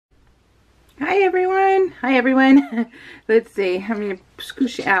Hi everyone. Hi everyone. Let's see. I'm going to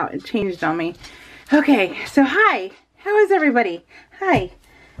scoosh it out. It changed on me. Okay, so hi. How is everybody? Hi.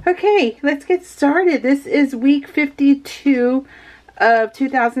 Okay, let's get started. This is week 52 of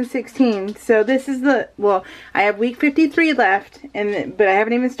 2016. So this is well, I have week 53 left, but I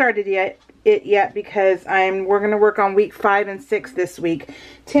haven't even started yet because we're going to work on week 5 and 6 this week.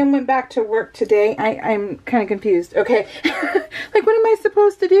 Tim went back to work today. I'm kind of confused. Okay. Like, what am I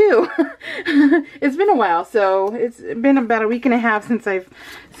supposed to do? It's been a while, so it's been about a week and a half since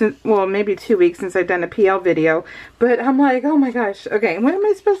well, maybe 2 weeks since I've done a PL video. But I'm like, oh my gosh. Okay, what am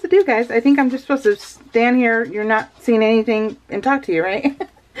I supposed to do, guys? I think I'm just supposed to stand here. You're not seeing anything and talk to you, right?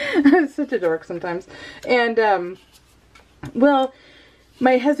 I'm such a dork sometimes. And, well,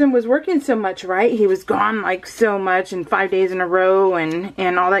 my husband was working so much, right? He was gone like so much and 5 days in a row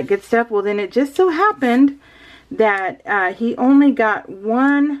and all that good stuff. Well, then it just so happened that he only got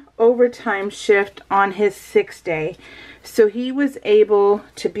one overtime shift on his 6th day. So he was able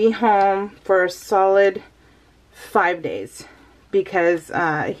to be home for a solid 5 days because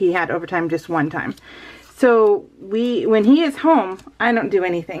he had overtime just one time. So when he is home, I don't do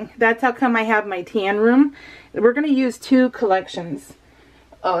anything. That's how come I have my tan room. We're going to use 2 collections.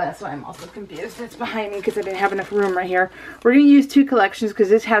 Oh, that's why I'm also confused. It's behind me because I didn't have enough room right here. We're going to use 2 collections because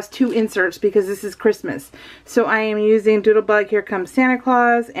this has 2 inserts because this is Christmas. So I am using Doodlebug, Here Comes Santa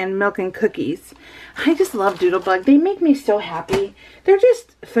Claus, and Milk and Cookies. I just love Doodlebug. They make me so happy. They're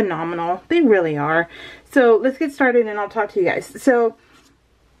just phenomenal. They really are. So let's get started and I'll talk to you guys. So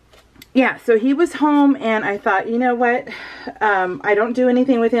yeah, so he was home and I thought, you know what? I don't do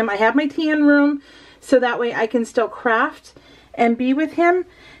anything with him. I have my tan room so that way I can still craft and be with him,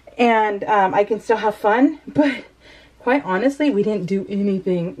 and I can still have fun. But quite honestly, we didn't do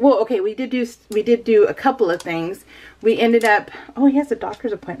anything. Well, okay, we did do a couple of things. We ended up, oh, he has a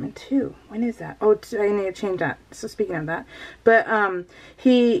doctor's appointment too. When is that? Oh, I need to change that. So speaking of that, but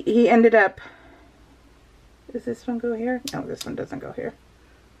he ended up, does this one go here? No, this one doesn't go here.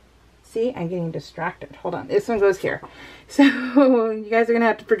 See, I'm getting distracted. Hold on, this one goes here. So you guys are gonna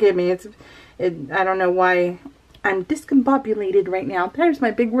have to forgive me. I don't know why I'm discombobulated right now. There's my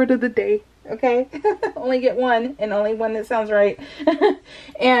big word of the day. Okay. Only get one, and only one that sounds right.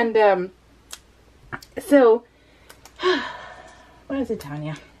 And so what is it telling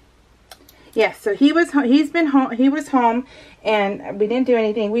you? Yeah, so he was home and we didn't do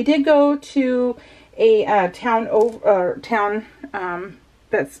anything. We did go to a town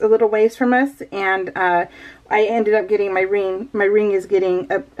that's a little ways from us, and I ended up getting my ring. My ring is getting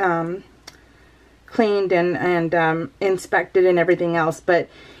cleaned and inspected and everything else, but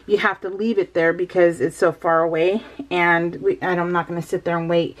you have to leave it there because it's so far away, and I'm not going to sit there and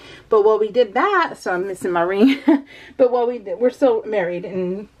wait. But while we did that, so I'm missing my ring. But while we're still married,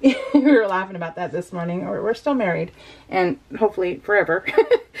 and we were laughing about that this morning. Or we're still married, and hopefully forever.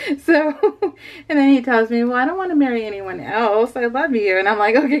 So, and then he tells me, "Well, I don't want to marry anyone else. I love you." And I'm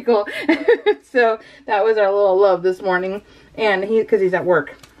like, "Okay, cool." So that was our little love this morning, and because he's at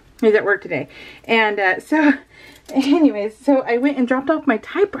work. He's at work today. And so anyways, so I went and dropped off my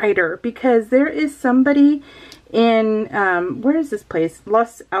typewriter because there is somebody in, where is this place?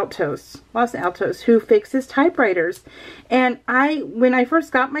 Los Altos, who fixes typewriters. And when I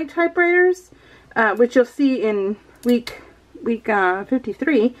first got my typewriters, which you'll see in week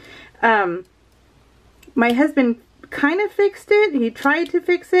 53, my husband kind of fixed it. He tried to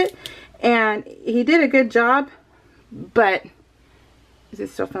fix it and he did a good job, but is it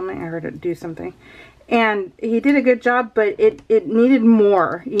still filming? I heard it do something. And he did a good job, but it needed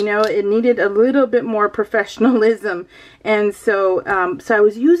more. You know, it needed a little bit more professionalism. And so, so I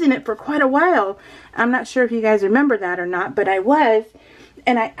was using it for quite a while. I'm not sure if you guys remember that or not, but I was.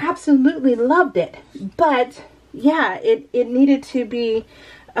 And I absolutely loved it. But, yeah, it needed to be,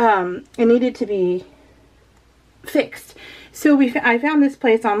 fixed. So I found this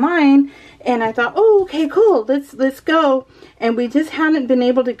place online, and I thought, oh, okay, cool, let's go. And we just hadn't been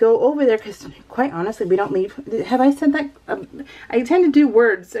able to go over there because, quite honestly, we don't leave. Have I said that? I tend to do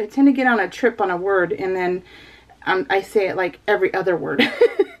words. I tend to get on a trip on a word, and then I say it like every other word.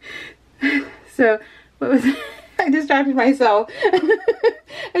 So what was I distracted myself.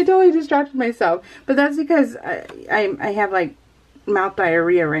 I totally distracted myself. But that's because I have like mouth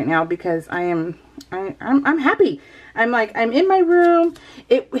diarrhea right now because I'm happy. I'm in my room.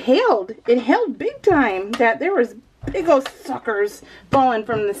 It hailed big time. That there was big old suckers falling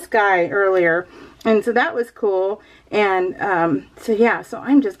from the sky earlier, and so that was cool. And so yeah, so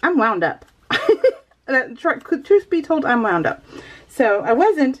I'm wound up. Truth be told, I'm wound up. So I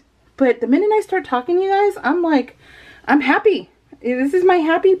wasn't, but the minute I start talking to you guys, I'm like, I'm happy. This is my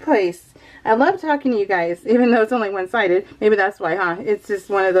happy place. I love talking to you guys, even though it's only one-sided. Maybe that's why, huh? It's just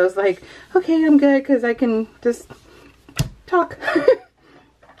one of those like, okay, I'm good because I can just talk.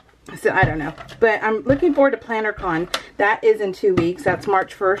 So I don't know, but I'm looking forward to PlannerCon. That is in 2 weeks. That's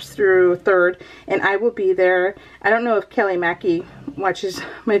March 1st through 3rd, and I will be there. I don't know if Kelly Mackey watches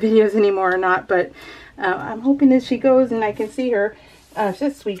my videos anymore or not, but I'm hoping that she goes and I can see her. She's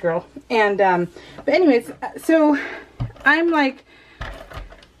a sweet girl. And but anyways, so I'm like,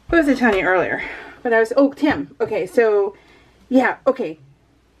 what was I telling you earlier? But I was, oh, Tim. Okay, so yeah, okay.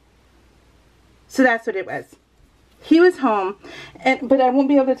 So that's what it was. He was home, but I won't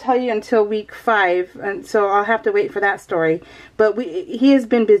be able to tell you until week 5, and so I'll have to wait for that story. But he has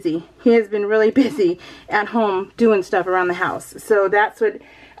been busy. He has been really busy at home doing stuff around the house. So that's what.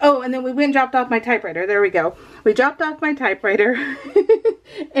 Oh, and then we went and dropped off my typewriter. There we go. We dropped off my typewriter,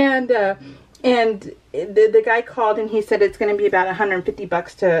 and the guy called and he said it's going to be about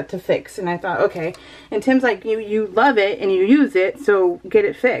 $150 to fix. And I thought, okay. And Tim's like, you love it and you use it, so get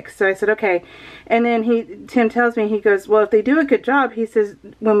it fixed. So I said, okay. And then Tim tells me, he goes, well, if they do a good job, he says,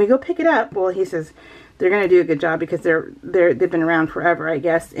 when we go pick it up, well, he says, they're going to do a good job because they've been around forever, I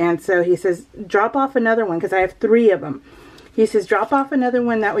guess. And so he says, drop off another one because I have 3 of them. He says, drop off another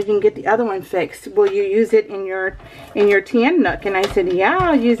one, that way you can get the other one fixed. Will you use it in your TN nook? And I said, yeah,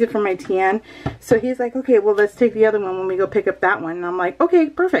 I'll use it for my TN. So he's like, okay, well, let's take the other one when we go pick up that one. And I'm like, okay,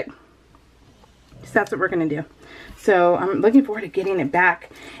 perfect. So that's what we're going to do. So I'm looking forward to getting it back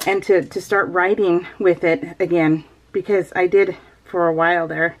and to start writing with it again, because I did for a while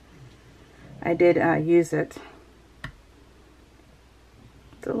there. I did use it.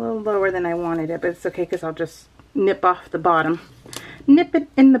 It's a little lower than I wanted it, but it's okay because I'll just nip off the bottom. Nip it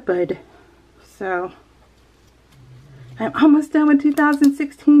in the bud. So I'm almost done with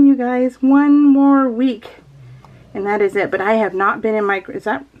 2016, you guys. 1 more week and that is it. But I have not been in my,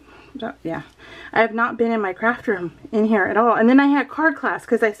 yeah, I have not been in my craft room in here at all. And then I had card class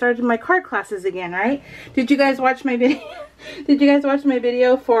because I started my card classes again, right? Did you guys watch my video? Did you guys watch my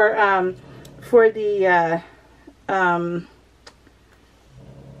video for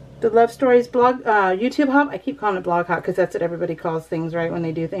the Love Stories blog, YouTube hop? I keep calling it blog hop because that's what everybody calls things, right? When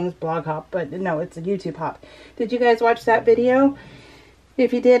they do things, blog hop. But no, it's a YouTube hop. Did you guys watch that video?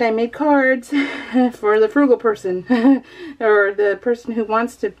 If you did, I made cards for the frugal person or the person who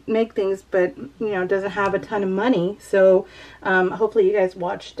wants to make things but, you know, doesn't have a ton of money. So hopefully you guys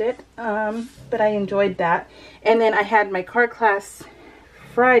watched it. But I enjoyed that. And then I had my card class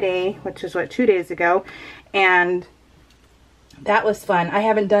Friday, which is what, 2 days ago. And that was fun. I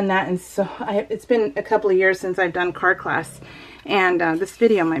haven't done that, and so it's been a couple of years since I've done card class. And this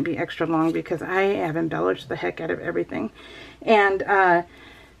video might be extra long because I have embellished the heck out of everything. And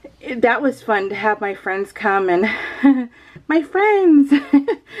that was fun to have my friends come and my friends.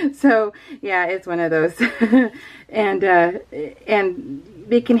 So yeah, it's one of those. And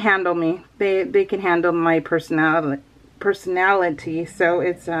they can handle me. They can handle my personality. So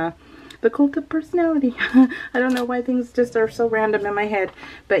it's the cult of personality. I don't know why things just are so random in my head,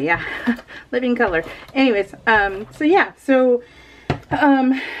 but yeah, living color. Anyways, so yeah, so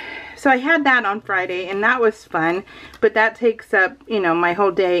I had that on Friday, and that was fun, but that takes up, you know, my whole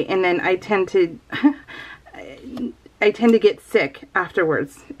day, and then I tend to get sick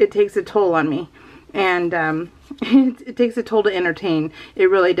afterwards. It takes a toll on me, and it takes a toll to entertain. It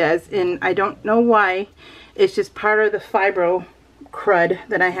really does, and I don't know why. It's just part of the fibro crud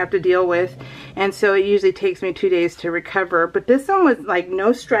that I have to deal with, and so it usually takes me 2 days to recover. But this one was like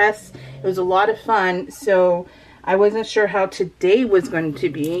no stress. It was a lot of fun, so I wasn't sure how today was going to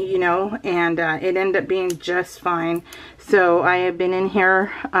be, you know, and it ended up being just fine. So I have been in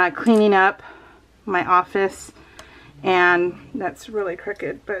here cleaning up my office, and that's really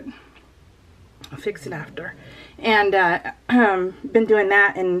crooked, but I'll fix it after. And been doing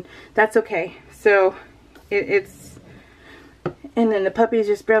that, and that's okay. So it's, and then the puppies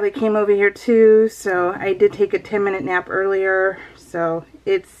just barely came over here too, so I did take a 10-minute nap earlier, so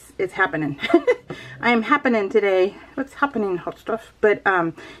it's happening. I am happening today. What's happening, hot stuff? But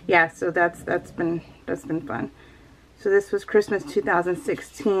yeah, so that's been fun. So this was Christmas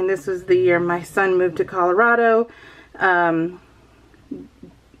 2016. This was the year my son moved to Colorado.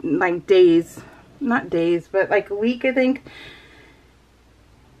 Like days, not days, but like a week, I think.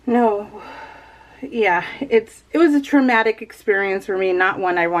 No. Yeah, it was a traumatic experience for me, not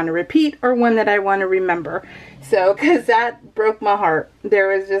one I want to repeat or one that I want to remember. So, because that broke my heart. There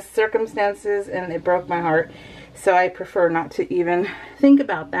was just circumstances and it broke my heart. So I prefer not to even think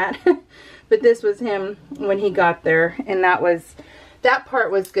about that. But this was him when he got there, and that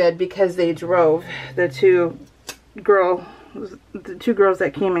part was good because they drove, the two girl the 2 girls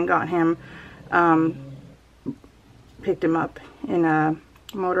that came and got him picked him up in a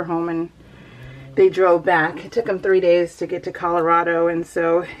motorhome, and they drove back. It took them 3 days to get to Colorado, and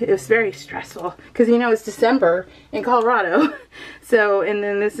so it was very stressful because, you know, it's December in Colorado. So, and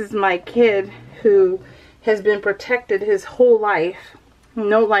then this is my kid who has been protected his whole life,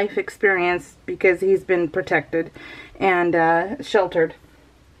 no life experience because he's been protected and sheltered,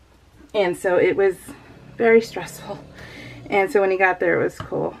 and so it was very stressful. And so when he got there, it was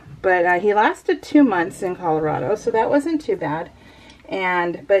cool. But he lasted 2 months in Colorado, so that wasn't too bad.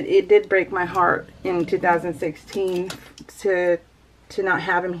 But it did break my heart in 2016 to not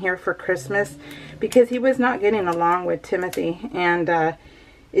have him here for Christmas, because he was not getting along with Timothy, and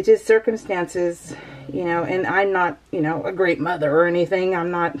it just circumstances, you know. And I'm not, you know, a great mother or anything.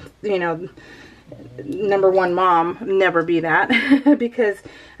 I'm not, you know, #1 mom. Never be that because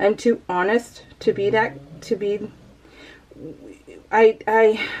I'm too honest to be that.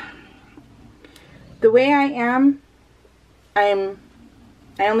 The way I am, I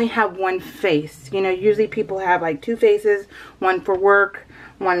only have one face. You know, usually people have like 2 faces, one for work,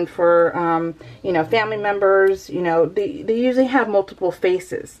 one for, you know, family members. You know, they usually have multiple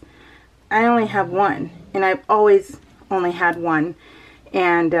faces. I only have one, and I've always only had one.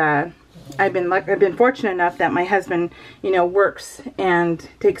 And I've been fortunate enough that my husband, you know, works and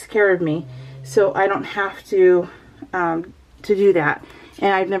takes care of me, so I don't have to do that.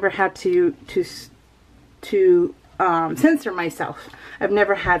 And I've never had to censor myself. I've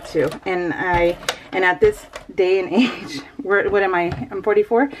never had to. And at this day and age, what am I? I'm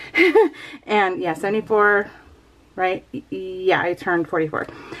 44? And yeah, 74, right? Yeah, I turned 44.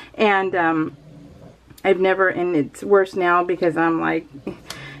 And I've never, and it's worse now because I'm like,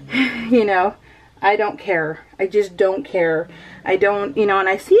 you know, I don't care. I just don't care. I don't, you know, and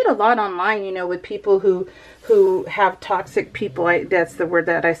I see it a lot online, you know, with people who have toxic people. That's the word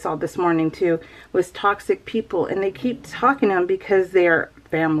that I saw this morning too, was toxic people, and they keep talking to them because they're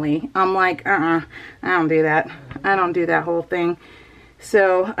family. I'm like, I don't do that. I don't do that whole thing.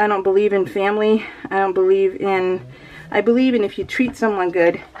 So I don't believe in family. I believe in if you treat someone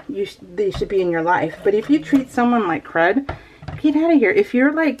good, they should be in your life. But if you treat someone like crud, get out of here. If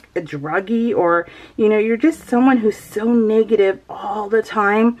you're like a druggie, or, you know, you're just someone who's so negative all the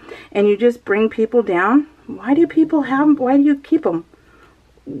time and you just bring people down, why do you keep them?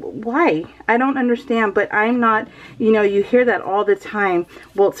 Why? I don't understand. But I'm not, you know, you hear that all the time.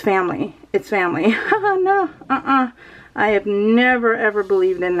 Well, it's family. It's family. No, I have never ever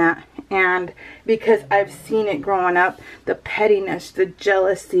believed in that. And because I've seen it growing up, the pettiness, the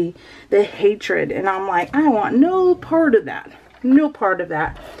jealousy, the hatred, and I'm like, I want no part of that. No part of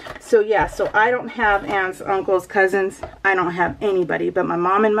that. So yeah, so I don't have aunts, uncles, cousins. I don't have anybody but my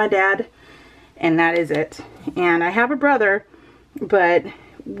mom and my dad, and that is it. And I have a brother, but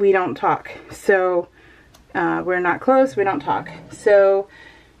we don't talk. So we're not close. We don't talk. So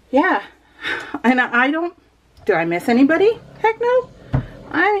yeah, and do I miss anybody? Heck no.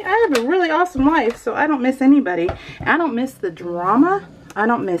 I have a really awesome life, so I don't miss anybody. I don't miss the drama. I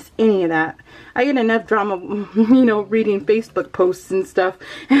don't miss any of that. I get enough drama, you know, reading Facebook posts and stuff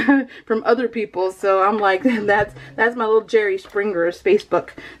from other people. So I'm like, that's my little Jerry Springer's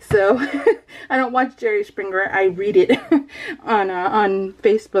Facebook. So I don't watch Jerry Springer. I read it on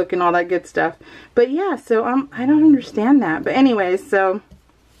Facebook and all that good stuff. But yeah, so I don't understand that. But anyways, I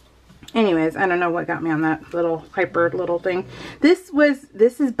don't know what got me on that little hyper little thing. This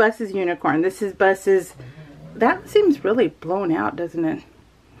is Bus's unicorn. This is Bus's. That seems really blown out, doesn't it?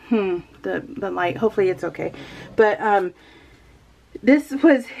 The light. Hopefully it's okay. But this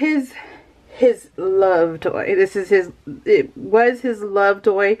was his love toy. It was his love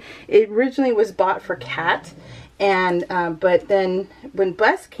toy. It originally was bought for Cat, and but then when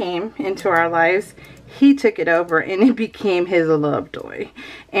Bus came into our lives, he took it over and it became his love toy.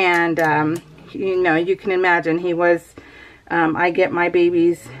 And you know, you can imagine he was. I get my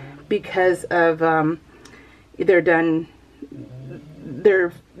babies because of they're done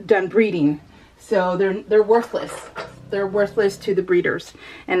breeding, so they're worthless. They're worthless to the breeders,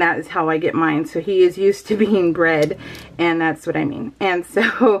 and that is how I get mine. So he is used to being bred, and that's what I mean. And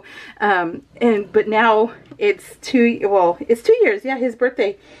so but now it's 2 years. Yeah, his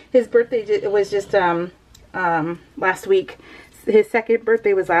birthday was just last week. His second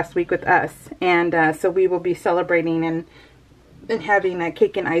birthday was last week with us, and so we will be celebrating and having a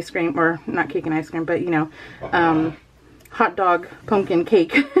cake and ice cream, or not cake and ice cream, but, you know, hot dog pumpkin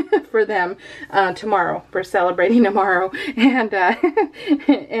cake for them tomorrow. We're celebrating tomorrow, and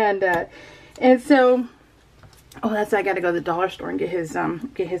so, oh, I got to go to the dollar store and get his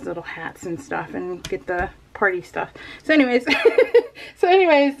little hats and stuff, and get the party stuff. So anyways,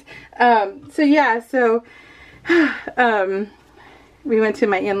 so yeah, so we went to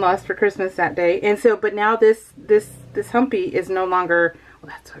my in-laws for Christmas that day, and so, but now this humpy is no longer,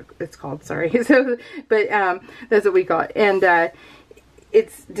 well, that's what it's called, sorry. So, but that's what we call it, and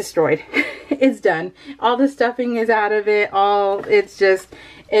it's destroyed. It's done. All the stuffing is out of it.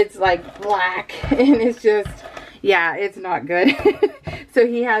 It's like black, and it's just, yeah, it's not good. So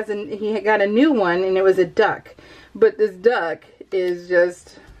he got a new one, and it was a duck, but this duck is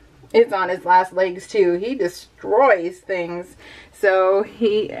just, it's on his last legs too. He destroys things. So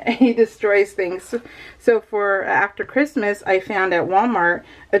he destroys things. So for after Christmas, I found at Walmart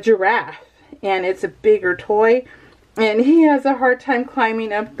a giraffe, and it's a bigger toy, and he has a hard time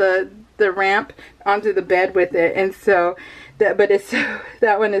climbing up the ramp onto the bed with it. And so that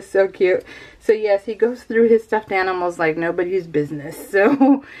one is so cute. So yes, he goes through his stuffed animals like nobody's business.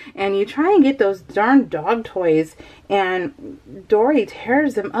 So, and you try and get those darn dog toys, and Dory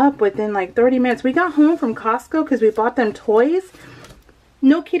tears them up within like 30 minutes. We got home from Costco because we bought them toys.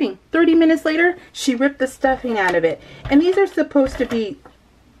 No kidding. 30 minutes later, she ripped the stuffing out of it. And these are supposed to be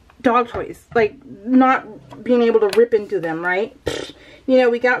dog toys. Like, not being able to rip into them, right? You know,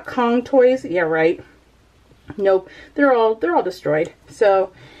 we got Kong toys. Yeah, right. Nope. They're all destroyed.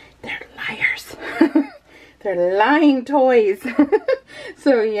 So, they're liars. They're lying toys.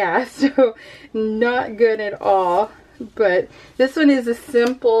 So, yeah. So, not good at all. But this one is a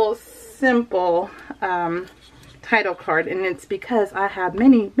simple title card, and it's because I have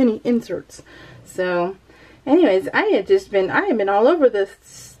many inserts. So anyways, I have been all over the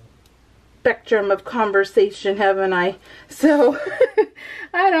spectrum of conversation, haven't I? So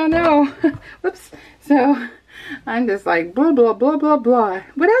I don't know. Whoops. So I'm just like blah blah blah blah blah.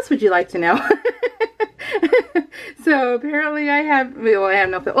 What else would you like to know? So apparently I have no,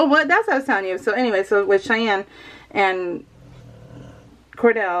 oh, well, that's what I was telling you. So anyway, so with Cheyenne and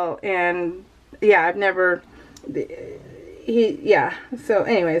Cordell, and yeah, I've never, yeah, so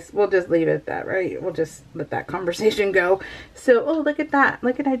anyways, we'll just leave it at that, right? We'll just let that conversation go. So, oh, look at that.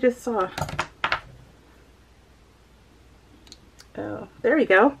 Look at, I just saw. Oh, there we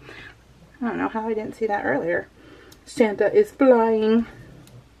go. I don't know how I didn't see that earlier. Santa is flying.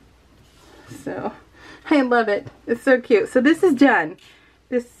 So, I love it. It's so cute. So this is done.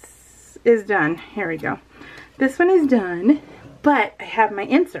 This is done. Here we go. This one is done, but I have my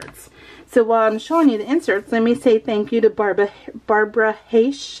inserts. So while I'm showing you the inserts, let me say thank you to Barbara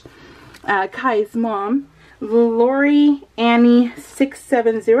Haish, Kai's mom, Lori Annie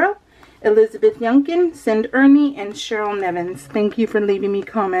 670, Elizabeth Youngkin, Send Ernie, and Cheryl Nevins. Thank you for leaving me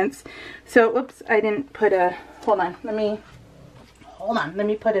comments. So, oops, I didn't put a, hold on, let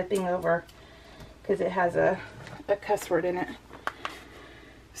me put a thing over, because it has a cuss word in it.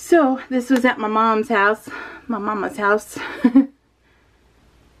 So, this was at my mom's house, my mama's house.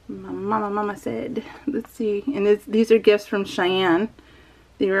 My mama said, let's see, and these are gifts from Cheyenne.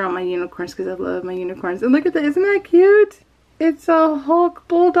 They were all my unicorns because I love my unicorns. And look at that, isn't that cute? It's a Hulk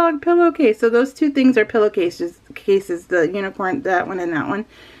Bulldog pillowcase. So those two things are pillowcases. The unicorn, that one and that one,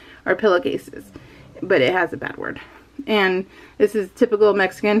 are pillowcases. But it has a bad word. And this is typical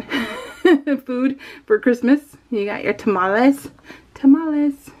Mexican food for Christmas. You got your tamales,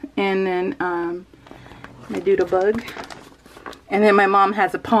 and then my doodle bug. And then my mom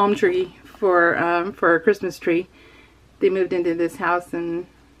has a palm tree for a Christmas tree. They moved into this house, and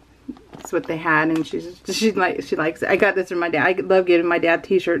that's what they had, and she likes it. I got this from my dad. I love giving my dad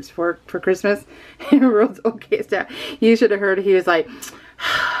t-shirts for Christmas. And Rhodes, okay, so you should have heard. He was like,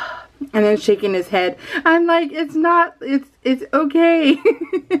 and then shaking his head. I'm like, it's not. It's okay.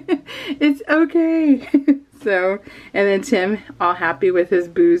 It's okay. So, and then Tim, all happy with his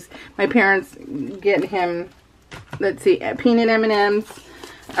booze. My parents get him, let's see, peanut M&Ms.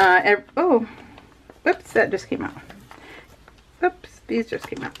 Oh, whoops, that just came out. Oops, these just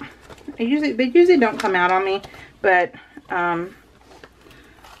came out. They usually don't come out on me, but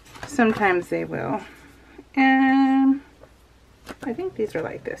sometimes they will. And I think these are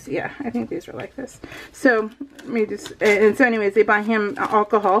like this. Yeah, I think these are like this. So let me just, and so anyways, they buy him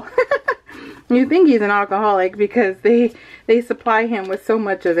alcohol. You think he's an alcoholic because they supply him with so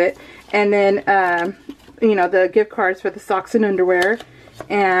much of it. And then you know, the gift cards for the socks and underwear,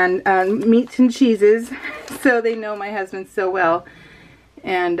 and meats and cheeses. So they know my husband so well,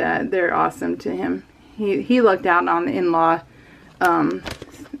 and they're awesome to him. He lucked out on the in-law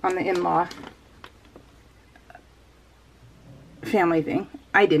family thing.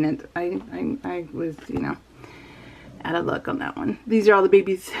 I didn't. I was, you know, out of luck on that one. These are all the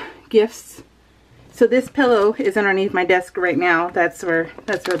baby's gifts. So this pillow is underneath my desk right now. That's where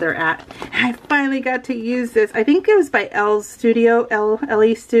they're at. And I finally got to use this. I think it was by LE Studio,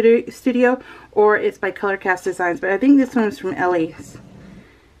 or it's by Colorcast Designs, but I think this one's from LE's.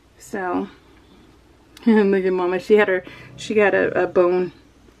 So, and look at Mama. She got a bone.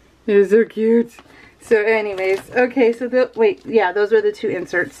 It is so cute. So anyways, okay, so wait, yeah, those are the 2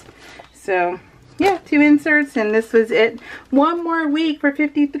 inserts. So yeah, 2 inserts, and this was it. 1 more week for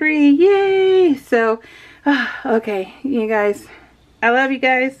 53. Yay! So okay, you guys, I love you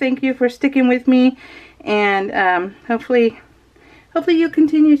guys. Thank you for sticking with me, and hopefully you'll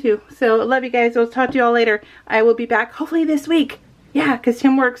continue to. So love you guys. I'll talk to you all later. I will be back hopefully this week. Yeah, because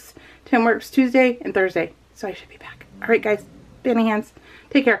Tim works Tuesday and Thursday, so I should be back. All right, guys, Benny hands.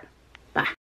 Take care. Bye.